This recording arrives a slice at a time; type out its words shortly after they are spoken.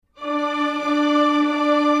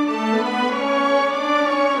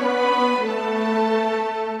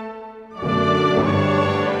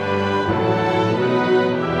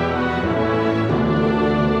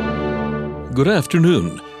Good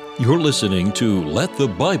afternoon. You're listening to Let the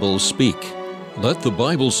Bible Speak. Let the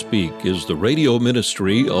Bible Speak is the radio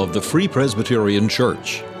ministry of the Free Presbyterian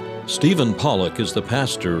Church. Stephen Pollock is the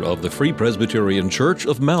pastor of the Free Presbyterian Church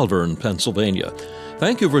of Malvern, Pennsylvania.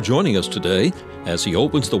 Thank you for joining us today as he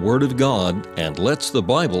opens the Word of God and lets the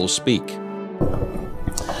Bible speak.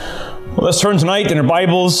 Well, let's turn tonight in our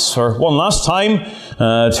Bibles for one last time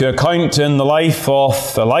to account in the life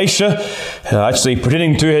of Elisha, actually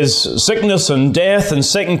pertaining to his sickness and death in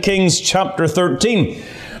 2 Kings chapter 13.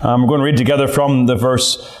 We're going to read together from the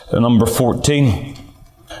verse number 14.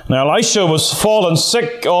 Now Elisha was fallen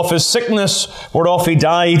sick of his sickness, whereof he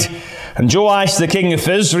died. And Joash the king of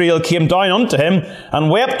Israel came down unto him, and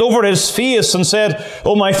wept over his face, and said,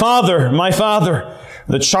 O my father,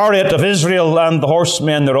 the chariot of Israel and the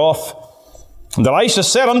horsemen thereof. And Elisha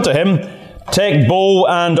said unto him, Take bow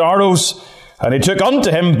and arrows. And he took unto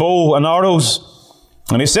him bow and arrows.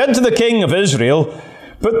 And he said to the king of Israel,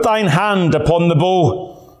 Put thine hand upon the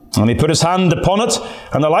bow. And he put his hand upon it,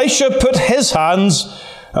 and Elisha put his hands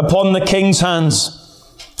upon the king's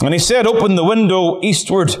hands. And he said, Open the window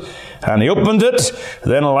eastward. And he opened it.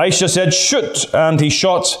 Then Elisha said, Shoot. And he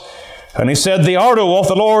shot. And he said, The arrow of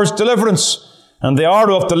the Lord's deliverance, and the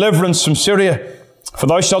arrow of deliverance from Syria. For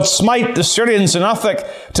thou shalt smite the Syrians in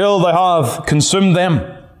Aphek till thou have consumed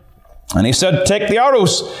them. And he said, Take the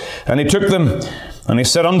arrows. And he took them. And he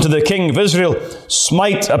said unto the king of Israel,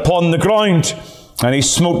 Smite upon the ground. And he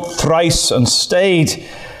smote thrice and stayed.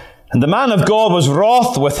 And the man of God was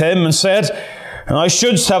wroth with him, and said, Thou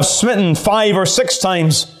shouldst have smitten 5 or 6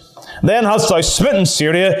 times. Then hadst thou smitten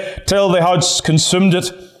Syria till thou hadst consumed it.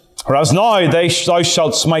 Whereas now thou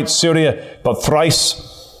shalt smite Syria but thrice.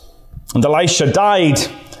 And Elisha died,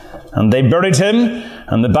 and they buried him,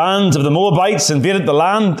 and the bands of the Moabites invaded the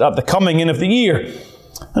land at the coming in of the year.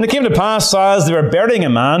 And it came to pass, as they were burying a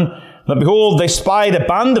man, that behold, they spied a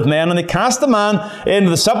band of men, and they cast the man into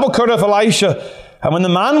the sepulchre of Elisha. And when the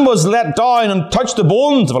man was let down and touched the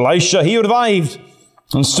bones of Elisha, he revived,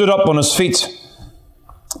 and stood up on his feet.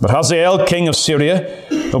 But Hazael, king of Syria,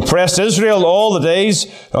 oppressed Israel all the days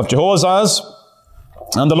of Jehoahaz,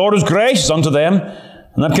 and the Lord was gracious unto them,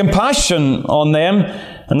 and had compassion on them,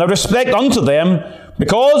 and had respect unto them,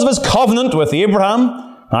 because of his covenant with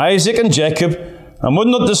Abraham, Isaac, and Jacob, and would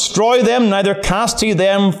not destroy them, neither cast he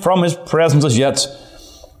them from his presence as yet.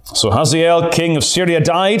 So Hazael, king of Syria,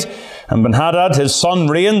 died, and Benhadad his son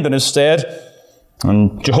reigned in his stead.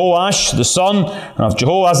 And Jehoash, the son of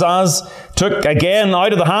Jehoahaz, took again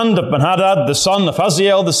out of the hand of Benhadad, the son of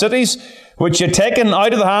Hazael, the cities, which he had taken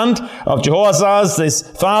out of the hand of Jehoahaz, his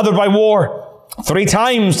father, by war. 3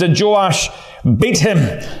 times did Joash beat him,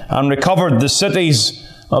 and recovered the cities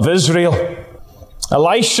of Israel.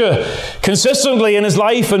 Elisha, consistently in his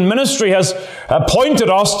life and ministry, has pointed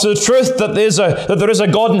us to the truth that there is a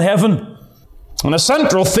God in heaven. And a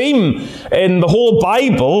central theme in the whole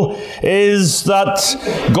Bible is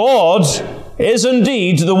that God is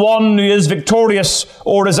indeed the one who is victorious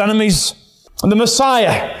over his enemies. And the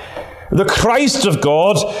Messiah, the Christ of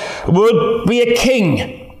God, would be a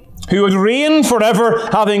king who would reign forever,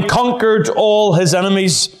 having conquered all his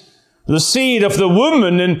enemies. The seed of the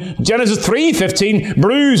woman in Genesis 3:15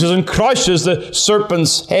 bruises and crushes the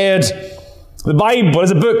serpent's head. The Bible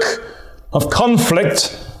is a book of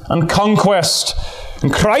conflict and conquest.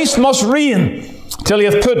 And Christ must reign till he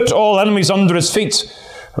hath put all enemies under his feet.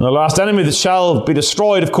 And the last enemy that shall be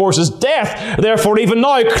destroyed, of course, is death. Therefore, even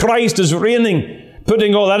now, Christ is reigning,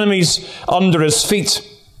 putting all enemies under his feet.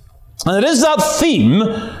 And it is that theme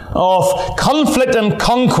of conflict and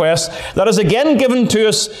conquest that is again given to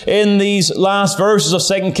us in these last verses of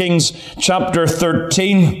 2 Kings chapter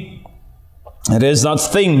 13. It is that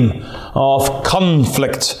theme of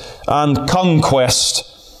conflict and conquest.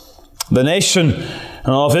 The nation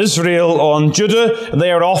of Israel and Judah,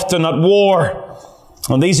 they are often at war.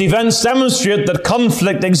 And these events demonstrate that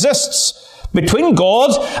conflict exists between God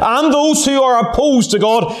and those who are opposed to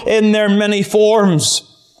God in their many forms.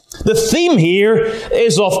 The theme here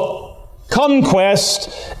is of conquest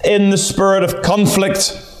in the spirit of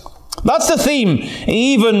conflict. That's the theme,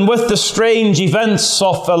 even with the strange events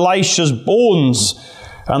of Elisha's bones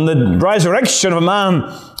and the resurrection of a man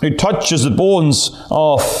who touches the bones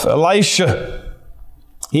of Elisha.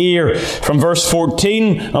 Here, from verse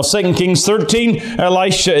 14 of 2 Kings 13,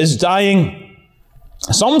 Elisha is dying.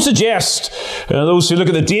 Some suggest, those who look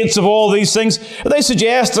at the dates of all these things, they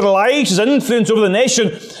suggest that Elisha's influence over the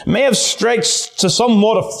nation may have stretched to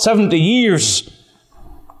somewhat of 70 years.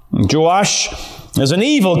 Joash is an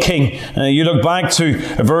evil king. You look back to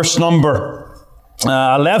verse number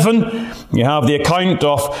 11, you have the account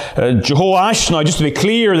of Jehoash. Now, just to be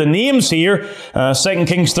clear, the names here, 2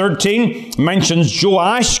 Kings 13 mentions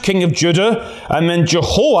Joash, king of Judah, and then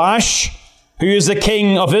Jehoash, who is the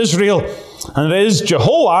king of Israel. And it is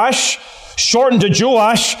Jehoash, shortened to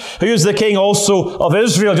Joash, who is the king also of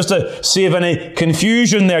Israel. Just to save any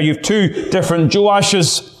confusion there, you have two different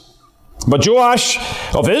Joashes. But Joash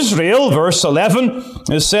of Israel, verse 11,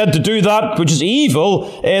 is said to do that which is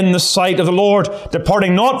evil in the sight of the Lord,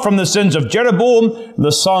 departing not from the sins of Jeroboam,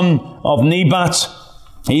 the son of Nebat.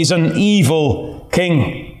 He's an evil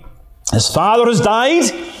king. His father has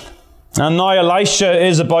died, and now Elisha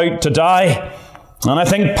is about to die. And I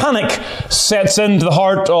think panic sets into the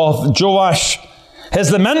heart of Joash.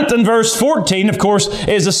 His lament in verse 14, of course,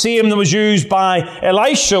 is the same that was used by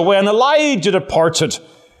Elisha when Elijah departed.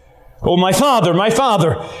 "O my father,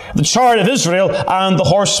 the chariot of Israel and the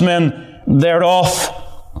horsemen thereof."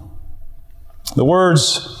 The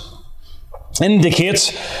words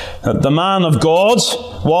indicate that the man of God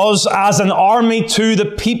was as an army to the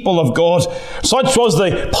people of God. Such was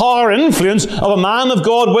the power and influence of a man of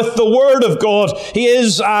God with the Word of God. He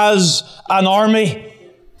is as an army.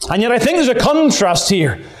 And yet I think there's a contrast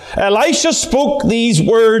here. Elisha spoke these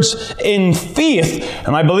words in faith,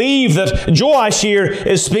 and I believe that Joash here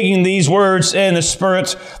is speaking these words in a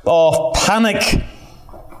spirit of panic.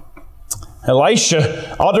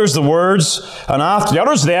 Elisha utters the words, and after he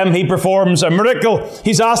utters them, he performs a miracle.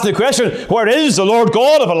 He's asked the question, where is the Lord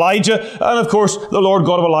God of Elijah? And of course, the Lord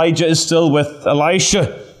God of Elijah is still with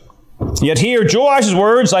Elisha. Yet here, Joash's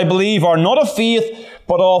words, I believe, are not of faith,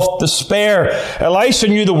 but of despair. Elisha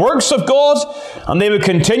knew the works of God, and they would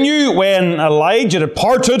continue when Elijah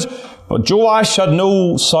departed, but Joash had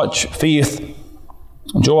no such faith.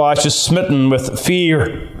 Joash is smitten with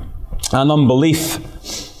fear and unbelief.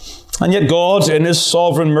 And yet God, in His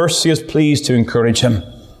sovereign mercy, is pleased to encourage him.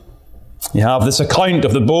 You have this account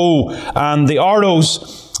of the bow and the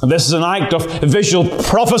arrows. This is an act of visual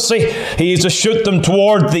prophecy. He is to shoot them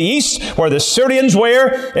toward the east, where the Syrians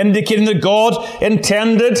were, indicating that God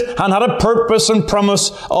intended and had a purpose and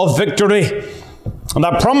promise of victory. And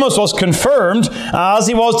that promise was confirmed as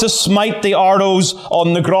he was to smite the arrows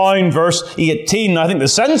on the ground. Verse 18. I think the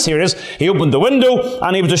sense here is he opened the window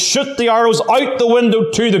and he was to shoot the arrows out the window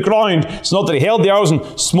to the ground. It's not that he held the arrows and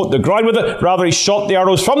smote the ground with it. Rather, he shot the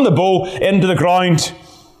arrows from the bow into the ground.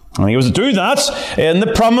 And he was to do that in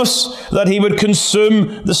the promise that he would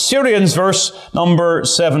consume the Syrians. Verse number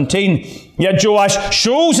 17. Yet Joash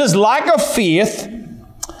shows his lack of faith,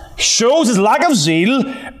 shows his lack of zeal,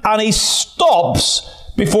 and he stops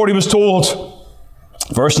before he was told.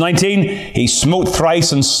 Verse 19, he smote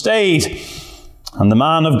thrice and stayed. And the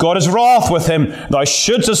man of God is wroth with him. Thou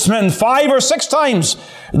shouldst have smitten 5 or 6 times.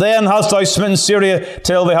 Then hast thou smitten Syria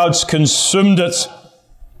till thou hadst consumed it.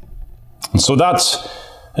 And so that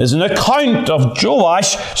is an account of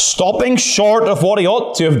Joash stopping short of what he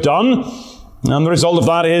ought to have done. And the result of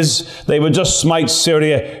that is they would just smite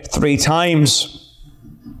Syria 3 times.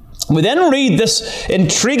 We then read this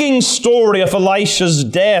intriguing story of Elisha's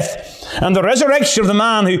death and the resurrection of the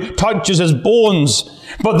man who touches his bones.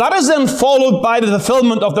 But that is then followed by the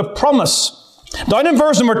fulfillment of the promise. Down in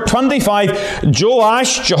verse number 25,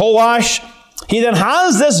 Jehoash, he then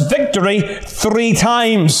has this victory 3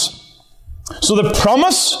 times. So the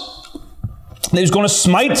promise that he was going to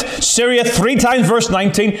smite Syria 3 times, verse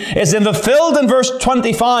 19, is then fulfilled in verse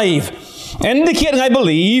 25, indicating, I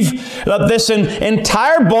believe, that this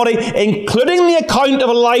entire body, including the account of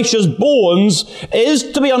Elisha's bones,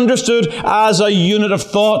 is to be understood as a unit of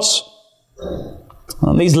thoughts.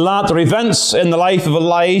 And these latter events in the life of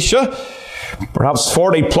Elisha, perhaps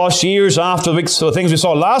 40 plus years after the things we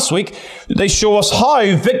saw last week, they show us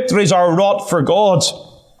how victories are wrought for God.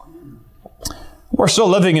 We're still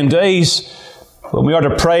living in days when we are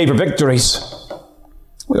to pray for victories.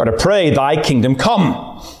 We are to pray, Thy kingdom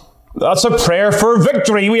come. That's a prayer for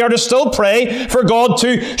victory. We are to still pray for God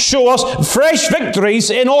to show us fresh victories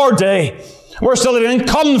in our day. We're still in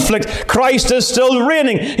conflict. Christ is still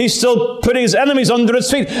reigning. He's still putting His enemies under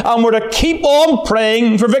His feet. And we're to keep on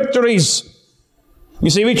praying for victories. You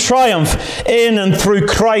see, we triumph in and through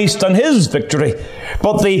Christ and His victory.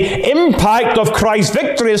 But the impact of Christ's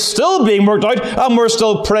victory is still being worked out, and we're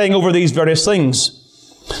still praying over these various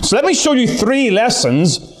things. So let me show you 3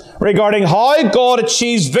 lessons regarding how God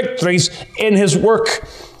achieves victories in His work.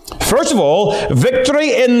 First of all,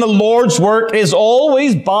 victory in the Lord's work is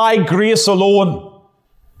always by grace alone.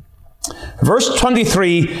 Verse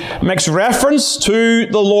 23 makes reference to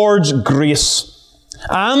the Lord's grace.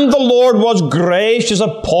 And the Lord was gracious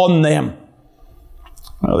upon them.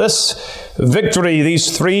 Now, this victory,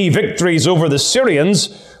 these 3 victories over the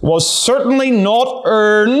Syrians, was certainly not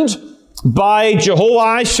earned by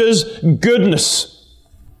Jehoash's goodness.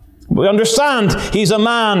 We understand he's a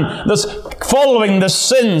man that's following the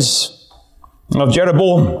sins of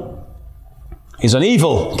Jeroboam. He's an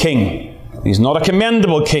evil king. He's not a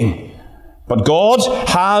commendable king. But God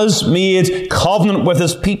has made covenant with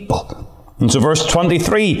his people. And so verse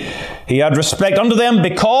 23, he had respect unto them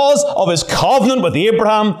because of his covenant with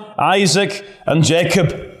Abraham, Isaac, and Jacob.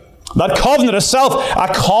 That covenant itself,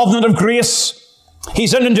 a covenant of grace.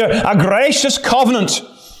 He's entered into a gracious covenant.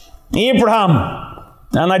 Abraham,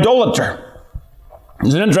 an idolater.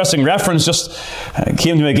 There's an interesting reference just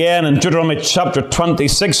came to me again in Deuteronomy chapter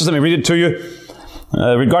 26. Let me read it to you.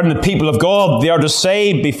 Regarding the people of God, they are to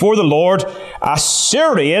say before the Lord, a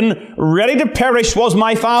Syrian ready to perish was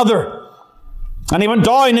my father. And he went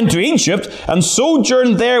down into Egypt and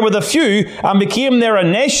sojourned there with a few and became there a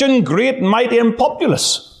nation great, mighty, and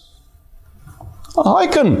populous. How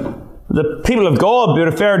can the people of God be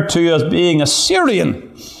referred to as being a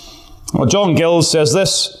Syrian? Well, John Gill says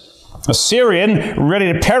this, a Syrian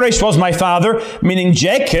ready to perish was my father, meaning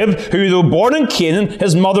Jacob, who though born in Canaan,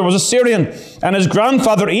 his mother was a Syrian, and his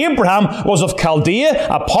grandfather Abraham was of Chaldea,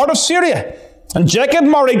 a part of Syria. And Jacob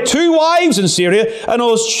married 2 wives in Syria, and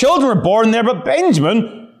all his children were born there but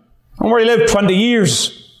Benjamin, and where he lived 20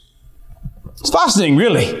 years. It's fascinating,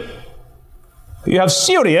 really. You have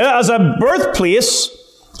Syria as a birthplace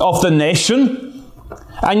of the nation,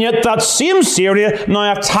 and yet that same Syria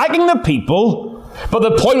now attacking the people. But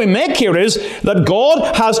the point we make here is that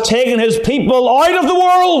God has taken his people out of the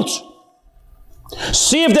world.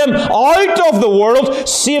 Saved them out of the world,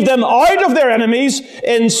 saved them out of their enemies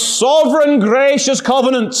in sovereign gracious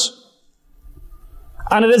covenant.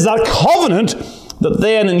 And it is that covenant that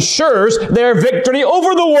then ensures their victory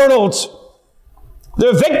over the world.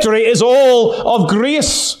 Their victory is all of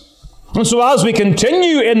grace. And so as we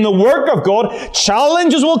continue in the work of God,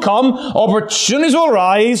 challenges will come, opportunities will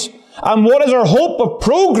rise. And what is our hope of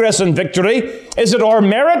progress and victory? Is it our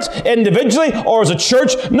merit individually or as a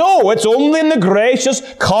church? No, it's only in the gracious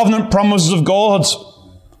covenant promises of God.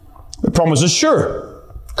 The promise is sure.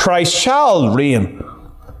 Christ shall reign.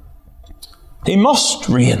 He must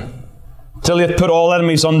reign till he hath put all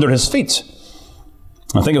enemies under his feet.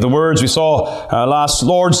 I think of the words we saw last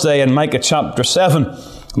Lord's Day in Micah chapter 7.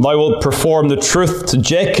 Thou wilt perform the truth to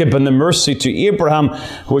Jacob and the mercy to Abraham,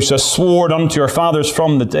 which thou swore unto your fathers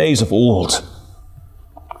from the days of old.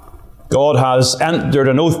 God has entered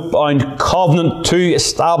an oath-bound covenant to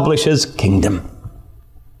establish his kingdom.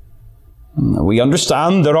 We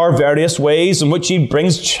understand there are various ways in which he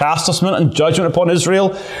brings chastisement and judgment upon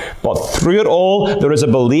Israel, but through it all there is a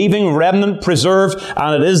believing remnant preserved,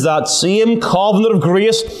 and it is that same covenant of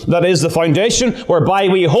grace that is the foundation whereby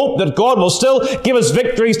we hope that God will still give us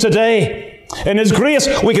victories today. In his grace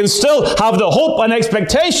we can still have the hope and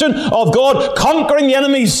expectation of God conquering the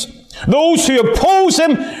enemies. Those who oppose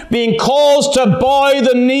him being caused to bow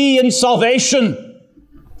the knee in salvation.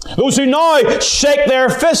 Those who now shake their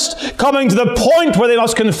fist, coming to the point where they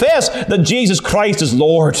must confess that Jesus Christ is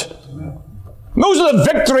Lord. Those are the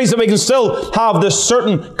victories that we can still have this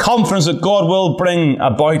certain confidence that God will bring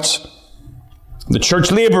about. The church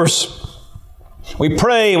labours. We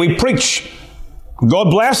pray, we preach. God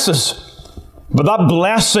blesses. But that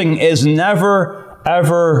blessing is never,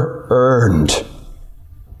 ever earned.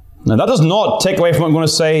 Now that does not take away from what I'm going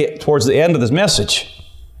to say towards the end of this message.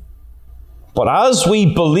 But as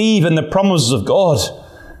we believe in the promises of God,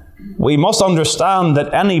 we must understand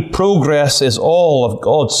that any progress is all of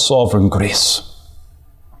God's sovereign grace.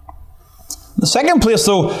 The second place,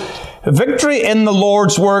 though, victory in the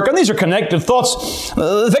Lord's work, and these are connected thoughts,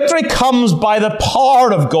 victory comes by the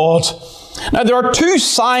power of God. Now, there are 2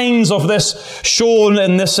 signs of this shown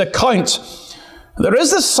in this account. There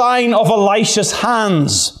is the sign of Elisha's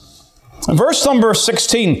hands. In verse number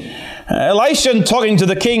 16, Elisha, talking to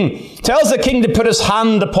the king, tells the king to put his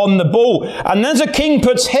hand upon the bow. And then as the king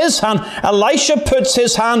puts his hand, Elisha puts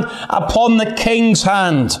his hand upon the king's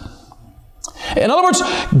hand. In other words,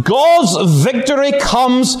 God's victory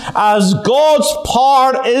comes as God's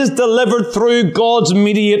power is delivered through God's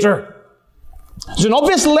mediator. There's an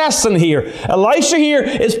obvious lesson here. Elisha here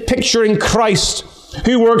is picturing Christ,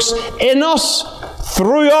 who works in us,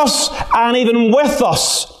 through us, and even with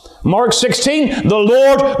us. Mark 16, the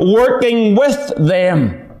Lord working with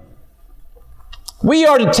them. We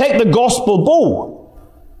are to take the gospel bow.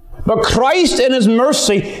 But Christ in his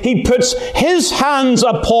mercy, he puts his hands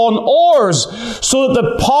upon oars so that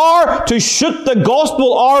the power to shoot the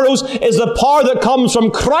gospel arrows is the power that comes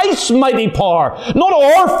from Christ's mighty power, not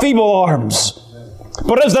our feeble arms.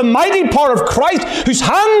 but it is the mighty power of Christ, whose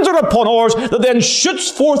hands are upon ours, that then shoots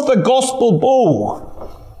forth the gospel bow.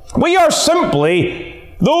 We are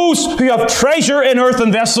simply those who have treasure in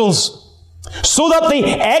earthen vessels, so that the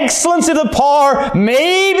excellency of the power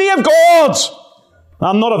may be of God,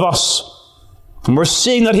 and not of us. And we're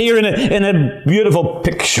seeing that here in a beautiful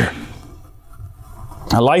picture.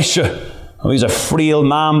 Elisha, he's a frail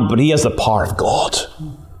man, but he has the power of God.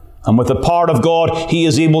 And with the power of God, he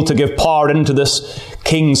is able to give power into this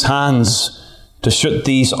king's hands to shoot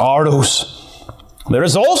these arrows. There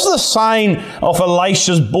is also the sign of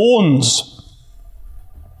Elisha's bones.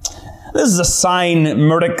 This is a sign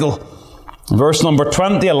miracle. Verse number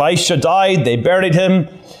 20, Elisha died, they buried him.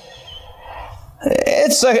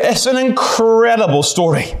 It's an incredible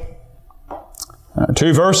story.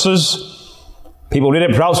 2 verses. People read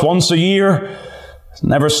it perhaps once a year.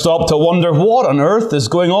 Never stop to wonder what on earth is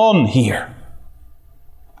going on here.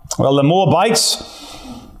 Well, the Moabites,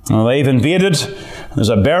 they've invaded. There's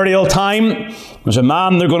a burial time. There's a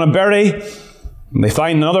man they're going to bury. They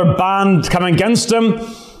find another band coming against them.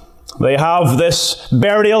 They have this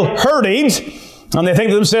burial hurried, and they think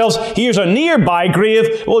to themselves, here's a nearby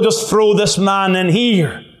grave, we'll just throw this man in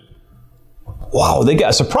here. Wow, they get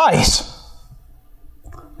a surprise.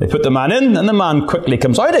 They put the man in, and the man quickly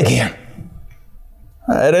comes out again.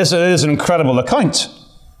 It is an incredible account.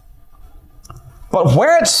 But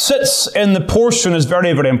where it sits in the portion is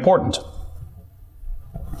very, very important.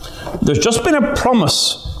 There's just been a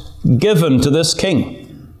promise given to this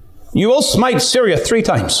king. You will smite Syria 3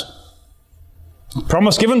 times.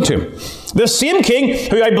 Promise given to him. This same king,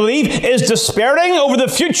 who I believe is despairing over the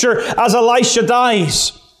future as Elisha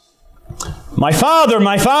dies. My father,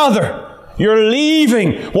 you're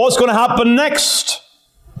leaving. What's going to happen next?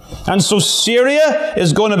 And so Syria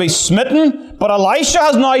is going to be smitten, but Elisha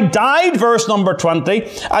has now died, verse number 20.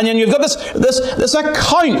 And then you've got this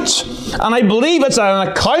account. And I believe it's an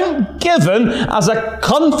account given as a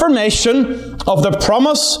confirmation of the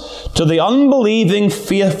promise to the unbelieving,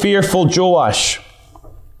 fearful Joash.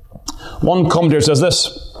 One commentator says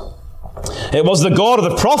this: it was the God of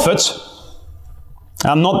the prophet,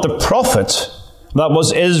 and not the prophet, that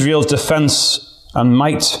was Israel's defense and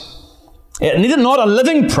might. It needed not a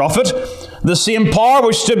living prophet. The same power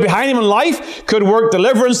which stood behind him in life could work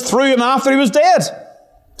deliverance through him after he was dead.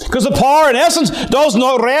 Because the power, in essence, does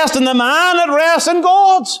not rest in the man, it rests in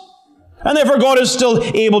God. And therefore God is still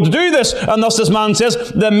able to do this. And thus this man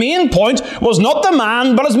says, the main point was not the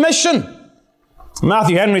man, but his mission.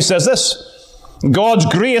 Matthew Henry says this: God's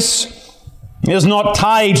grace is not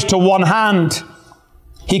tied to one hand.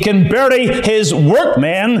 He can bury his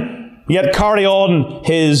workmen, yet carry on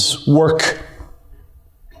his work.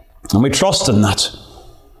 And we trust in that.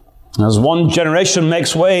 As one generation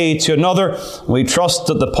makes way to another, we trust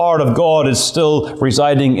that the power of God is still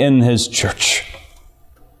residing in his church.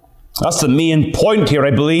 That's the main point here,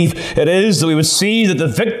 I believe. It is that we would see that the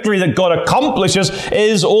victory that God accomplishes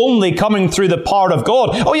is only coming through the power of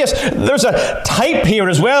God. Oh yes, there's a type here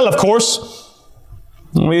as well, of course.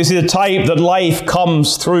 We see the type that life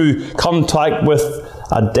comes through contact with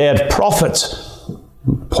a dead prophet,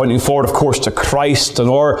 pointing forward, of course, to Christ and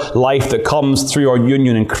our life that comes through our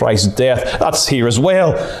union in Christ's death. That's here as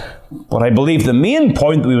well. But I believe the main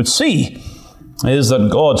point that we would see is that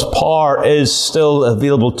God's power is still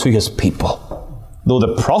available to his people. Though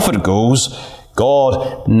the prophet goes,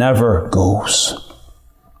 God never goes.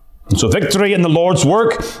 And so victory in the Lord's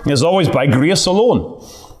work is always by grace alone.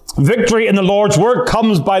 Victory in the Lord's work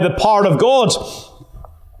comes by the power of God.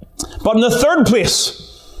 But in the third place,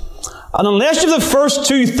 and unless you have the first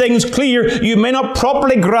 2 things clear, you may not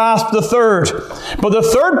properly grasp the third. But the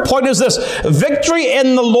third point is this: victory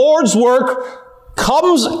in the Lord's work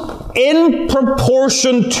comes in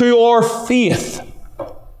proportion to our faith.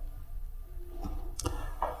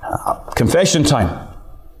 Confession time.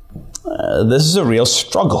 This is a real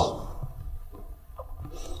struggle.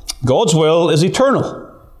 God's will is eternal.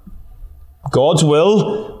 God's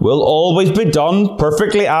will always be done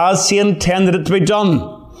perfectly as he intended it to be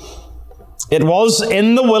done. It was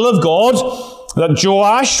in the will of God that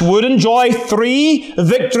Joash would enjoy 3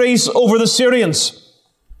 victories over the Syrians.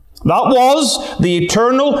 That was the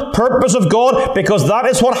eternal purpose of God, because that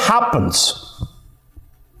is what happens.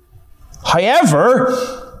 However,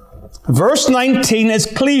 verse 19 is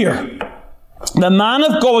clear. The man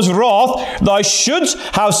of God was wroth, thou shouldst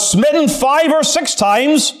have smitten 5 or 6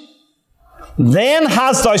 times, then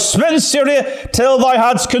hadst thou smitten Syria till thou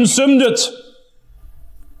hadst consumed it.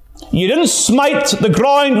 You didn't smite the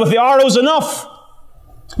ground with the arrows enough.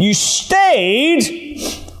 You stayed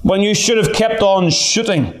when you should have kept on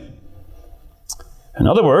shooting. In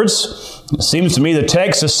other words, it seems to me the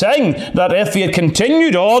text is saying that if he had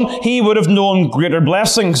continued on, he would have known greater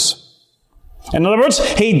blessings. In other words,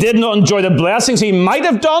 he did not enjoy the blessings he might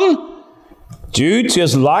have done due to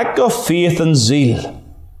his lack of faith and zeal.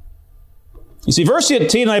 You see, verse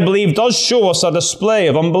 18, I believe, does show us a display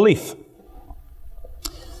of unbelief.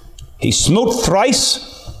 He smote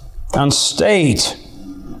thrice and stayed.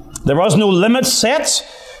 There was no limit set.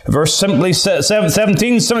 Verse 17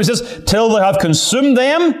 simply says, till they have consumed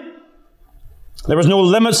them. There was no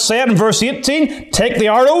limit set. In verse 18, take the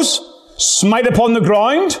arrows, smite upon the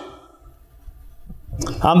ground.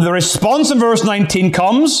 And the response in verse 19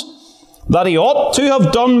 comes that he ought to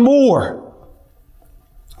have done more.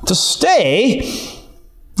 To stay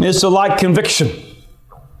is to lack conviction.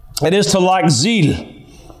 It is to lack zeal.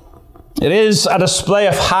 It is a display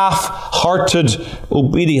of half-hearted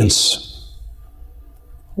obedience.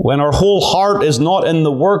 When our whole heart is not in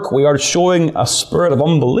the work, we are showing a spirit of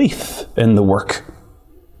unbelief in the work.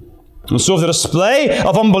 And so the display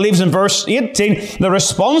of unbelief in verse 18, the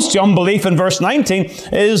response to unbelief in verse 19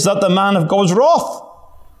 is that the man of God is wroth.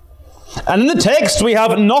 And in the text we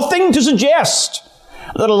have nothing to suggest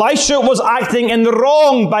that Elisha was acting in the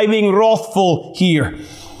wrong by being wrathful here.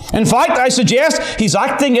 In fact, I suggest he's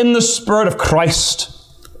acting in the Spirit of Christ.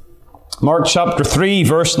 Mark chapter 3,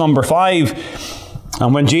 verse number 5.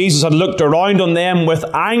 And when Jesus had looked around on them with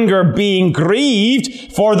anger, being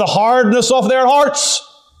grieved for the hardness of their hearts.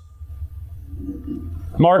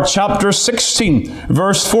 Mark chapter 16,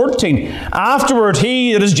 verse 14. Afterward,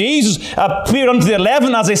 he, that is Jesus, appeared unto the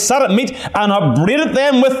 11 as they sat at meat, and upbraided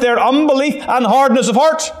them with their unbelief and hardness of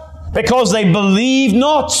heart, because they believed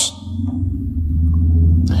not.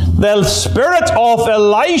 The spirit of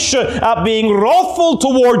Elisha at being wrathful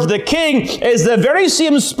towards the king is the very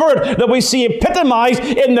same spirit that we see epitomized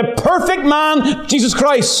in the perfect man, Jesus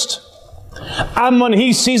Christ. And when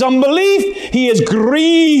he sees unbelief, he is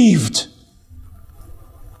grieved.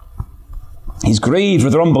 He's grieved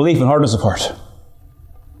with their unbelief and hardness of heart.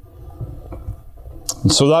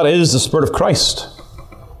 And so that is the Spirit of Christ.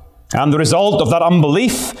 And the result of that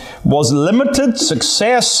unbelief was limited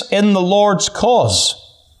success in the Lord's cause.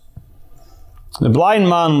 The blind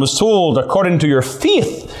man was told, according to your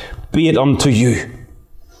faith, be it unto you.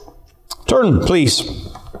 Turn, please,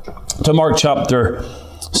 to Matthew chapter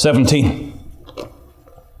 17,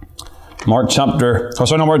 Matthew chapter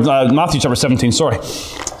 17, sorry.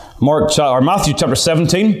 Matthew chapter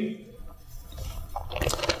 17.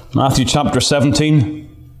 Matthew chapter 17.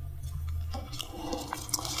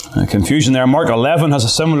 Confusion there. Mark 11 has a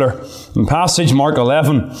similar passage. Mark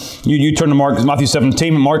 11. You turn to Matthew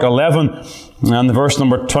 17, Mark 11. And the verse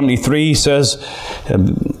number 23 says,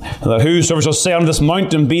 that whosoever shall say unto this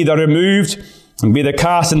mountain, be thou removed, and be thou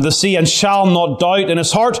cast into the sea, and shall not doubt in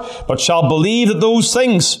his heart, but shall believe that those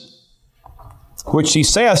things which he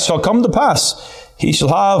saith shall come to pass, he shall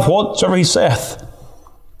have whatsoever he saith.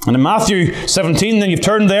 And in Matthew 17, then you've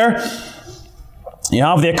turned there, you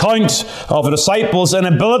have the account of the disciples'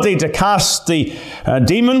 inability to cast the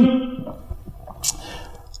demon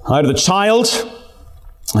out of the child.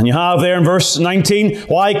 And you have there in verse 19,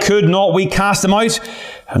 why could not we cast them out?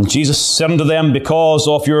 And Jesus said unto them, because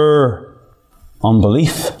of your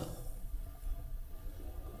unbelief.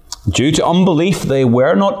 Due to unbelief, they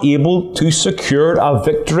were not able to secure a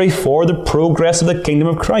victory for the progress of the kingdom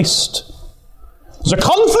of Christ. There's a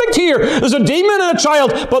conflict here. There's a demon and a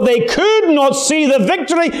child, but they could not see the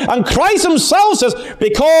victory. And Christ himself says,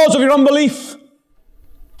 because of your unbelief.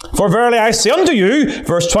 For verily I say unto you,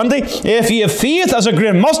 verse 20, if ye have faith as a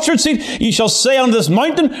grain of mustard seed, ye shall say unto this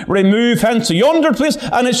mountain, remove hence to yonder place,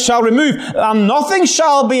 and it shall remove, and nothing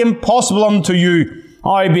shall be impossible unto you.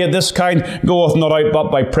 Howbeit this kind goeth not out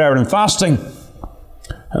but by prayer and fasting.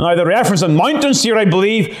 And now the reference in mountains here, I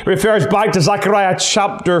believe, refers back to Zechariah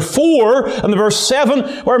chapter 4 and the verse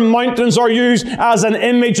 7, where mountains are used as an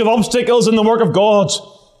image of obstacles in the work of God.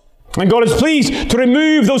 And God is pleased to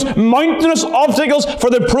remove those mountainous obstacles for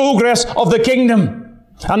the progress of the kingdom.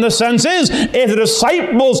 And the sense is, if the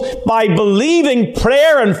disciples, by believing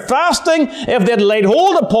prayer and fasting, if they had laid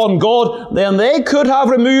hold upon God, then they could have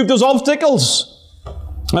removed those obstacles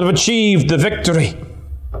and have achieved the victory.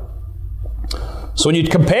 So when you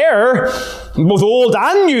compare both Old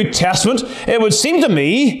and New Testament, it would seem to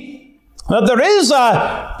me that there is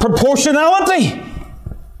a proportionality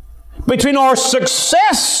between our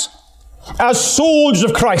success as soldiers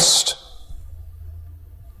of Christ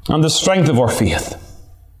and the strength of our faith.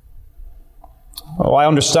 Oh, I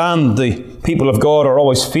understand the people of God are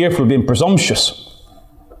always fearful of being presumptuous.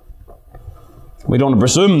 We don't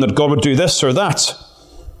presume that God would do this or that.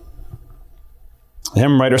 The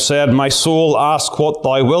hymn writer said, "My soul, ask what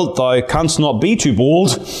thou wilt, thou canst not be too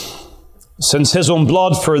bold. Since his own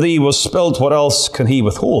blood for thee was spilt, what else can he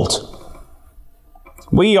withhold?"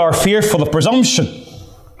 We are fearful of presumption.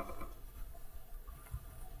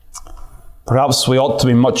 Perhaps we ought to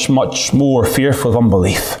be much, much more fearful of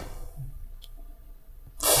unbelief.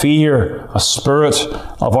 Fear a spirit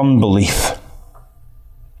of unbelief.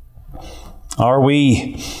 Are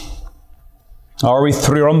we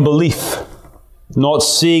through our unbelief not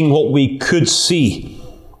seeing what we could see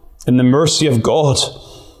in the mercy of God?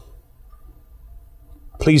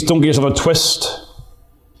 Please don't get yourself a twist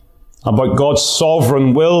about God's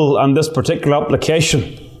sovereign will and this particular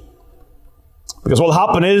application. Because what will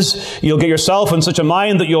happen is you'll get yourself in such a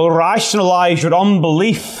mind that you'll rationalize your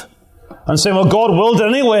unbelief and say, well, God willed it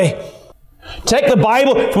anyway. Take the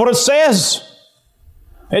Bible for what it says.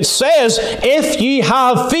 It says, if ye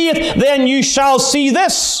have faith, then you shall see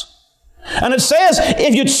this. And it says,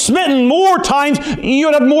 if you'd smitten more times,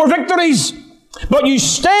 you'd have more victories. But you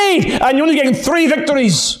stayed, and you're only getting 3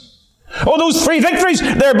 victories. Oh, those 3 victories,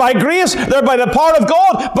 they're by grace, they're by the power of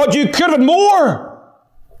God, but you could have more.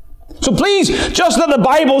 So please, just let the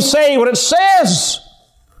Bible say what it says.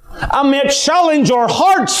 And may it challenge our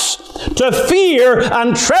hearts to fear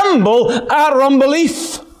and tremble at our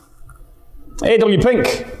unbelief. A.W.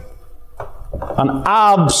 Pink, an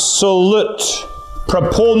absolute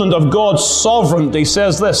proponent of God's sovereignty,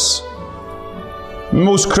 says this: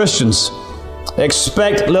 most Christians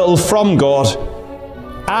expect little from God,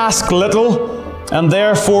 ask little, and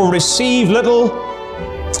therefore receive little,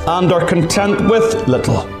 and are content with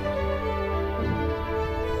little.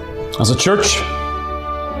 As a church,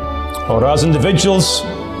 or as individuals,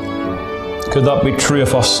 could that be true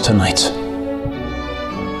of us tonight?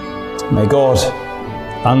 May God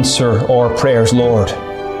answer our prayers, Lord.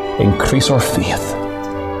 Increase our faith.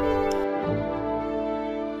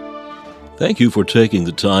 Thank you for taking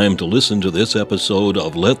the time to listen to this episode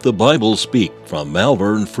of Let the Bible Speak from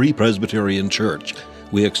Malvern Free Presbyterian Church.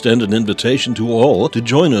 We extend an invitation to all to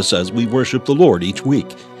join us as we worship the Lord each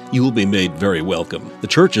week. You will be made very welcome. The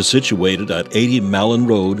church is situated at 80 Mallon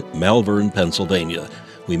Road, Malvern, Pennsylvania.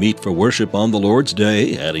 We meet for worship on the Lord's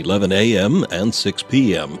Day at 11 a.m. and 6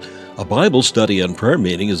 p.m. A Bible study and prayer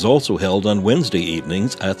meeting is also held on Wednesday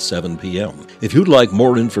evenings at 7 p.m. If you'd like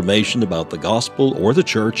more information about the gospel or the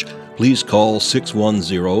church, please call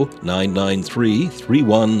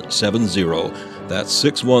 610-993-3170. That's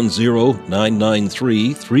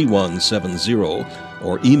 610-993-3170.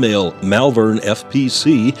 Or email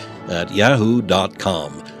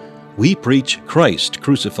malvernfpc@yahoo.com. We preach Christ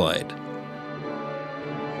crucified.